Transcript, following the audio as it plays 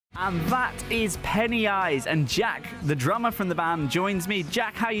And that is Penny Eyes, and Jack, the drummer from the band, joins me.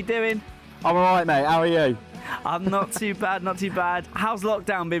 Jack, how you doing? I'm all right, mate. How are you? I'm not too bad, not too bad. How's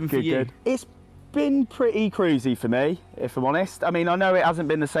lockdown been for you? Good. It's been pretty cruisy for me, if I'm honest. I mean, I know it hasn't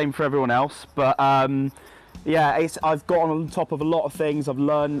been the same for everyone else, but yeah, I've got on top of a lot of things. I've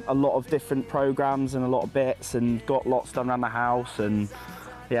learned a lot of different programs and a lot of bits, and got lots done around the house, and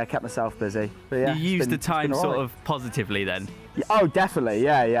yeah, kept myself busy. But yeah, you used the time sort of positively then? Yeah, oh, definitely.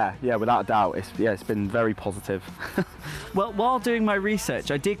 Yeah, without a doubt. It's been very positive. Well, while doing my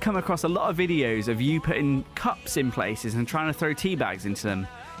research, I did come across a lot of videos of you putting cups in places and trying to throw tea bags into them.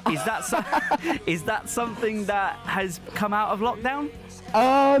 Is that something that has come out of lockdown?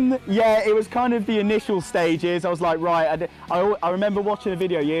 Yeah, it was kind of the initial stages. I was like, right, I remember watching a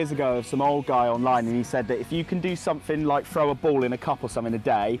video years ago of some old guy online, and he said that if you can do something like throw a ball in a cup or something a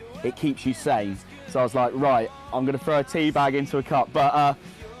day, it keeps you sane. So I was like, right, I'm going to throw a tea bag into a cup. But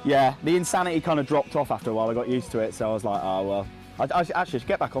yeah, the insanity kind of dropped off after a while. I got used to it, so I was like, oh, well, I actually should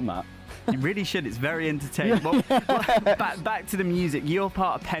get back on that. You really should. It's very entertaining. Well, back to the music. You're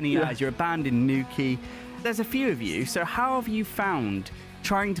part of Penny Eyes. You're a band in Newquay. There's a few of you. So how have you found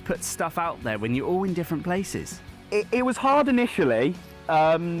trying to put stuff out there when you're all in different places? It was hard initially,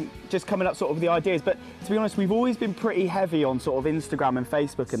 just coming up sort of with the ideas. But to be honest, we've always been pretty heavy on sort of Instagram and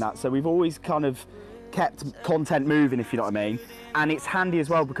Facebook and that. So we've always kind of kept content moving, if you know what I mean. And it's handy as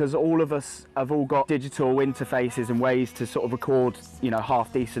well because all of us have all got digital interfaces and ways to sort of record, you know,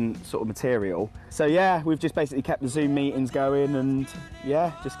 half decent sort of material. So yeah, we've just basically kept the Zoom meetings going, and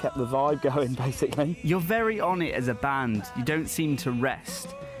yeah, just kept the vibe going basically. You're very on it as a band. You don't seem to rest.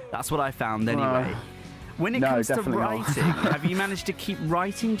 That's what I found anyway. When it comes to writing, have you managed to keep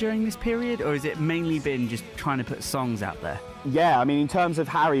writing during this period, or has it mainly been just trying to put songs out there? Yeah, I mean, in terms of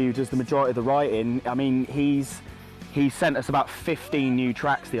Harry, who does the majority of the writing, I mean, he sent us about 15 new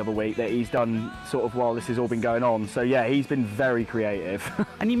tracks the other week that he's done sort of while this has all been going on. So yeah, he's been very creative.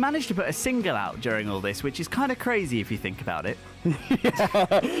 And you managed to put a single out during all this, which is kind of crazy if you think about it.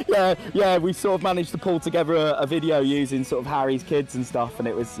 yeah, we sort of managed to pull together a video using sort of Harry's kids and stuff, and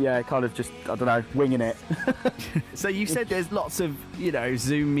it was, yeah, kind of just, I don't know, winging it. So you said there's lots of, you know,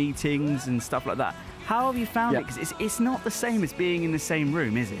 Zoom meetings and stuff like that. How have you found it? Because it's not the same as being in the same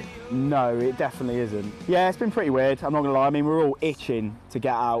room, is it? No, it definitely isn't. Yeah, it's been pretty weird, I'm not gonna lie. I mean, we're all itching to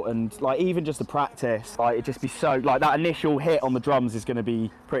get out, and like even just the practice, like it'd just be so, like that initial hit on the drums is gonna be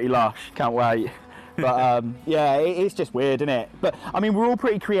pretty lush, can't wait. But yeah, it's just weird, isn't it? But I mean, we're all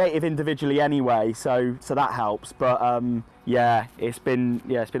pretty creative individually anyway, so that helps. But yeah, it's been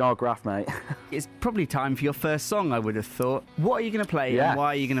our graft, mate. It's probably time for your first song, I would have thought. What are you going to play, and why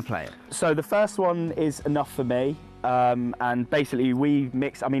are you going to play it? So the first one is Enough For Me, and basically we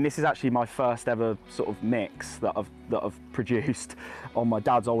mix. I mean, this is actually my first ever sort of mix that I've produced on my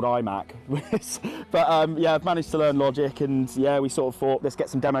dad's old iMac. But yeah, I've managed to learn Logic, and yeah, we sort of thought, let's get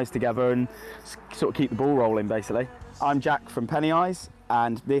some demos together and sort of keep the ball rolling, basically. I'm Jack from Penny Eyes,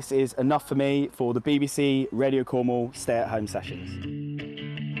 and this is Enough For Me for the BBC Radio Cornwall stay-at-home sessions.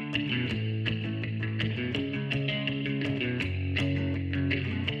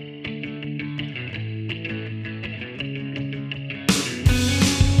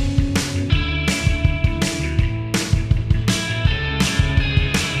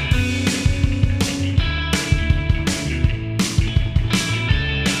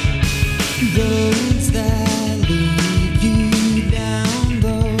 Roads that lead you down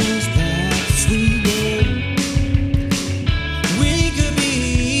those paths we go. We could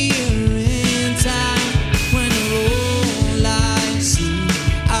be here in time when the road I see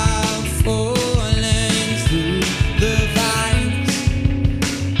are falling through the vines.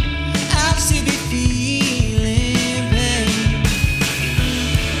 I see the feeling pain.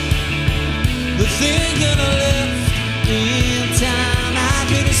 The things that are left in time I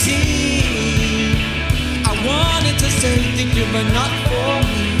couldn't see. Wanted to say thank you, but not for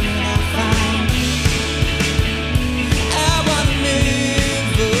me. I found I wanna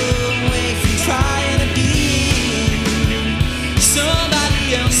move away from trying to be somebody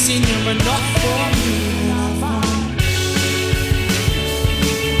else in you, but not for me. I found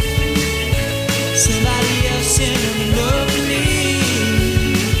somebody else in you, but love me,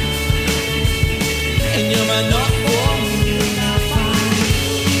 and you're but not for me.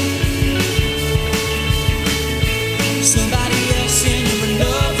 Somebody else in your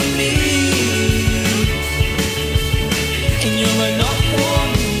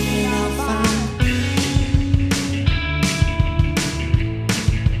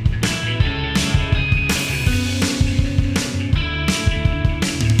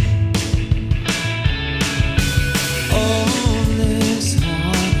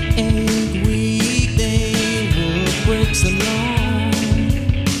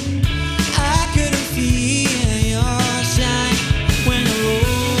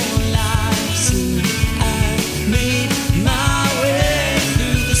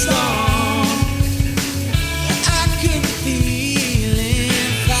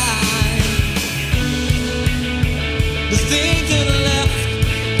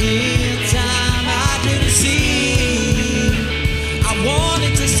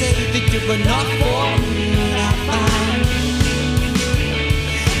wanted to say that you were not for me, but I find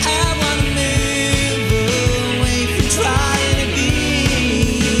I wanna move away from trying to be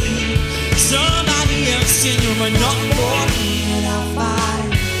somebody else, and you were not for me, but I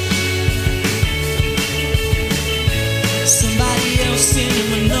find somebody else, and you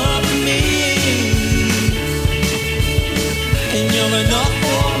were not for me, and you were not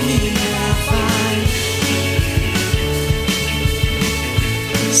for me, but I find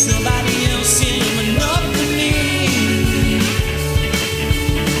somebody else, and you were not for me,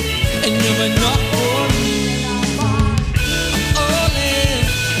 and you were not for me. I'm only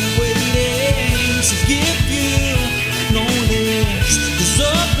waiting to give you no less. It's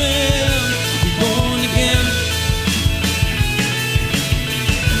open, I'm born again.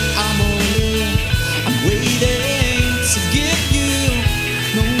 I'm waiting to give you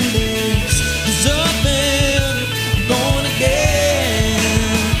no less. It's open, I'm born again.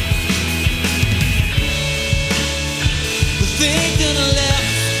 The thing that I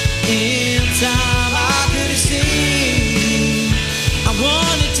left in time, I could have seen. I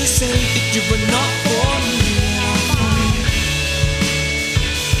wanted to say that you were not for me.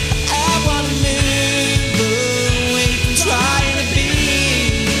 I wanna move away from trying to be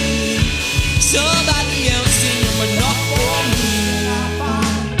somebody else, and you were not for me.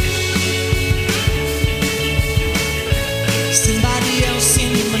 Somebody else,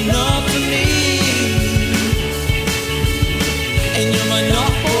 and you were not for me, and you were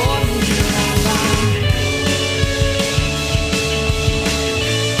not for me.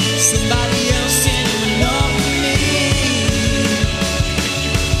 Somebody else, and you were not for me,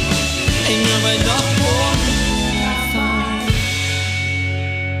 and you were not for me.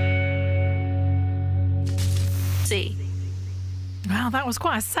 See. Wow, that was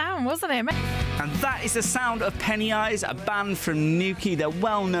quite a sound, wasn't it? And that is the sound of Penny Eyes, a band from Newquay. They're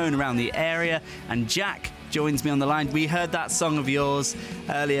well known around the area. And Jack joins me on the line. We heard that song of yours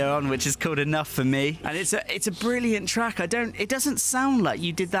earlier on, which is called Enough for Me. And it's a brilliant track. It doesn't sound like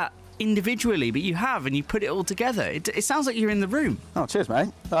you did that individually, but you have, and you put it all together. It sounds like you're in the room. Oh, cheers, mate.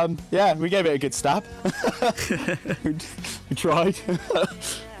 Yeah, we gave it a good stab. we tried.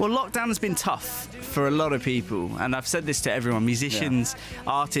 Well, lockdown has been tough for a lot of people, and I've said this to everyone, musicians,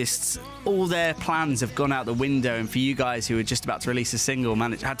 artists, all their plans have gone out the window, and for you guys who were just about to release a single,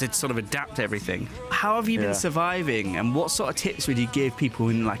 had to sort of adapt everything. How have you been surviving, and what sort of tips would you give people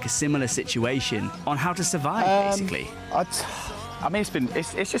in like a similar situation on how to survive, basically? I mean,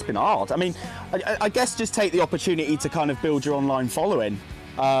 it's just been hard. I mean, I guess just take the opportunity to kind of build your online following,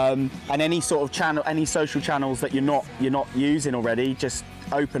 and any sort of channel, any social channels that you're not using already, just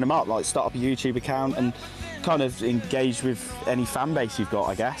open them up. Like start up a YouTube account and kind of engage with any fan base you've got.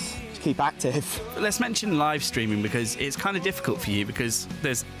 I guess just keep active. Let's mention live streaming, because it's kind of difficult for you because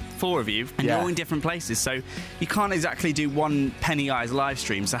there's 4 of you and you're all in different places, so you can't exactly do one Penny Eyes live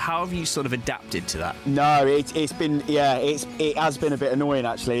stream. So how have you sort of adapted to that? No, it has been a bit annoying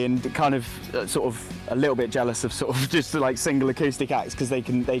actually, and kind of sort of a little bit jealous of sort of just like single acoustic acts, because they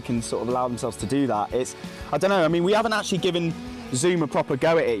can sort of allow themselves to do that. I don't know. I mean, we haven't actually given Zoom a proper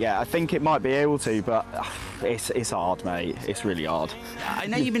go at it yet. I think it might be able to, but it's hard, mate. It's really hard. I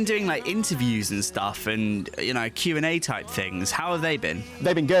know you've been doing like interviews and stuff, and Q&A type things. How have they been?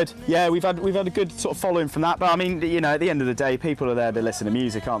 They've been good. Yeah, we've had a good sort of following from that. But I mean, at the end of the day, people are there to listen to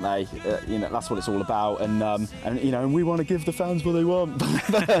music, aren't they? That's what it's all about. And we want to give the fans what they want.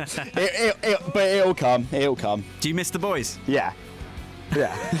 But it'll come. It'll come. Do you miss the boys? Yeah.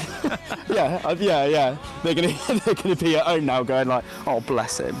 Yeah, yeah. They're gonna be at home now, going like, "Oh,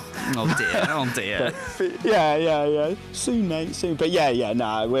 bless him." Oh dear. Yeah. Soon, mate. Soon. But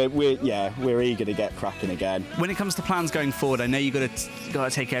we're eager to get cracking again. When it comes to plans going forward, I know you got to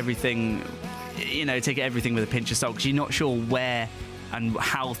take everything, take everything with a pinch of salt, because you're not sure where and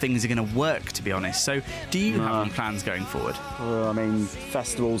how things are going to work, to be honest. So, do you have any plans going forward? Well, I mean,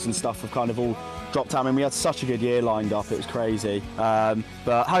 festivals and stuff have kind of all dropped out. I mean, we had such a good year lined up; it was crazy.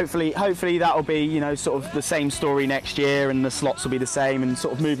 But hopefully that'll be, sort of the same story next year, and the slots will be the same. And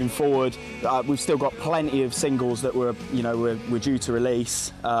sort of moving forward, we've still got plenty of singles that we're due to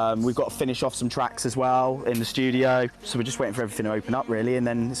release. We've got to finish off some tracks as well in the studio. So we're just waiting for everything to open up, really, and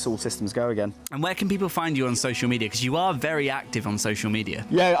then it's all systems go again. And where can people find you on social media? Because you are very active on social media.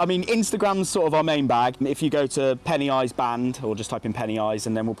 Yeah, I mean, Instagram's sort of our main bag. If you go to Penny Eyes Band, or just type in Penny Eyes,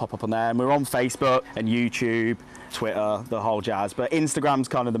 and then we'll pop up on there. And we're on Facebook and YouTube, Twitter, the whole jazz. But Instagram's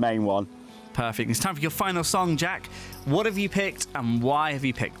kind of the main one. Perfect. It's time for your final song, Jack. What have you picked, and why have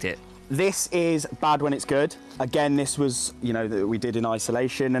you picked it? This is Bad When It's Good. Again, this was, you know, that we did in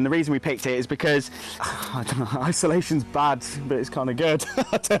isolation, and the reason we picked it is because I don't know, isolation's bad, but it's kind of good.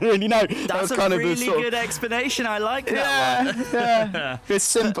 I don't really know. That's a really good explanation. I like that one. Yeah. It's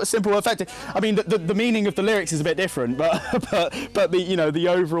simple, effective. I mean, the meaning of the lyrics is a bit different, but the, you know, the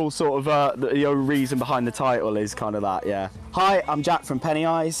overall sort of the reason behind the title is kind of that. Yeah. Hi, I'm Jack from Penny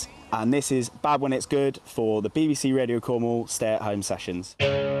Eyes, and this is Bad When It's Good for the BBC Radio Cornwall stay-at-home sessions.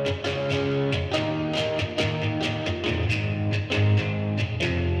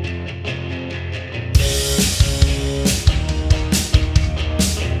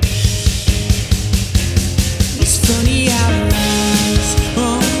 Funny how it rains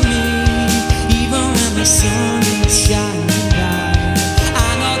on me, even when the sun is shining bright.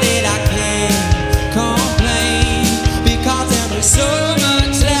 I know that I can't complain, because there is so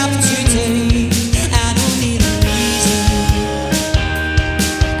much left to take. I don't need a reason,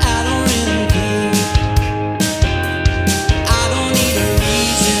 I don't really care. I don't need a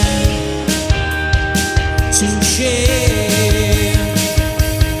reason to share.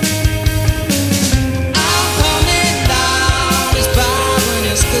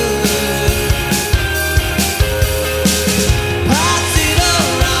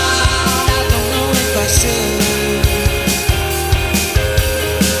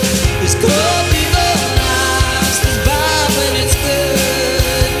 This could be the last. It's bad when it's good.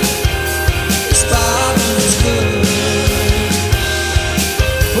 It's bad when it's good.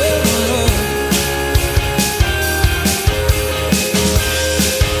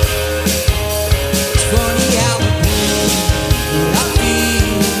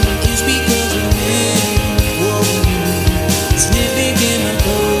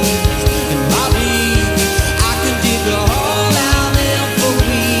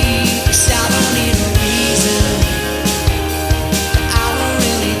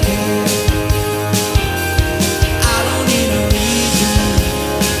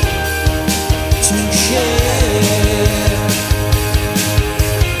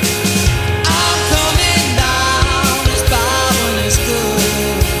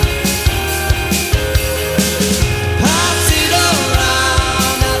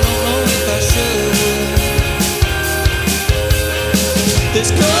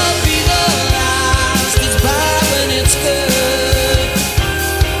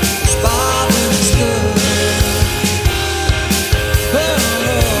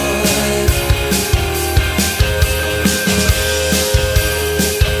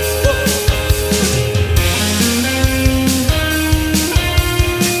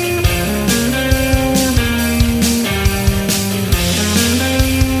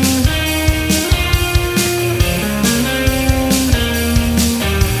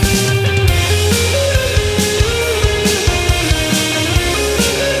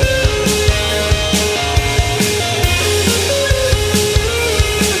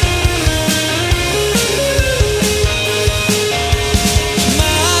 Oh,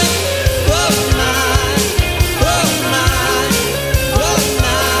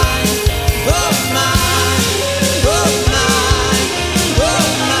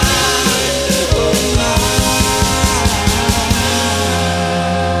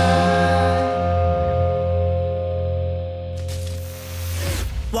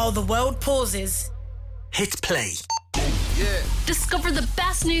 While the world pauses, hit play. Discover the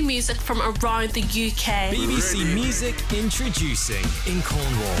best new music from around the UK. BBC Music introducing in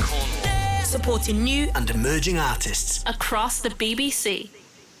Cornwall. Supporting new And emerging artists. across the BBC.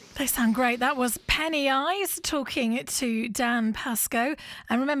 they sound great. That was Penny Eyes talking to Dan Pascoe.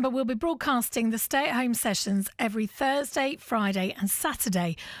 And remember, we'll be broadcasting the stay-at-home sessions every Thursday, Friday and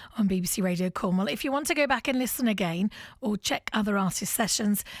Saturday on BBC Radio Cornwall. If you want to go back and listen again or check other artist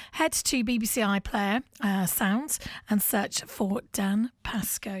sessions, head to BBC iPlayer Sounds and search for Dan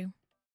Pascoe.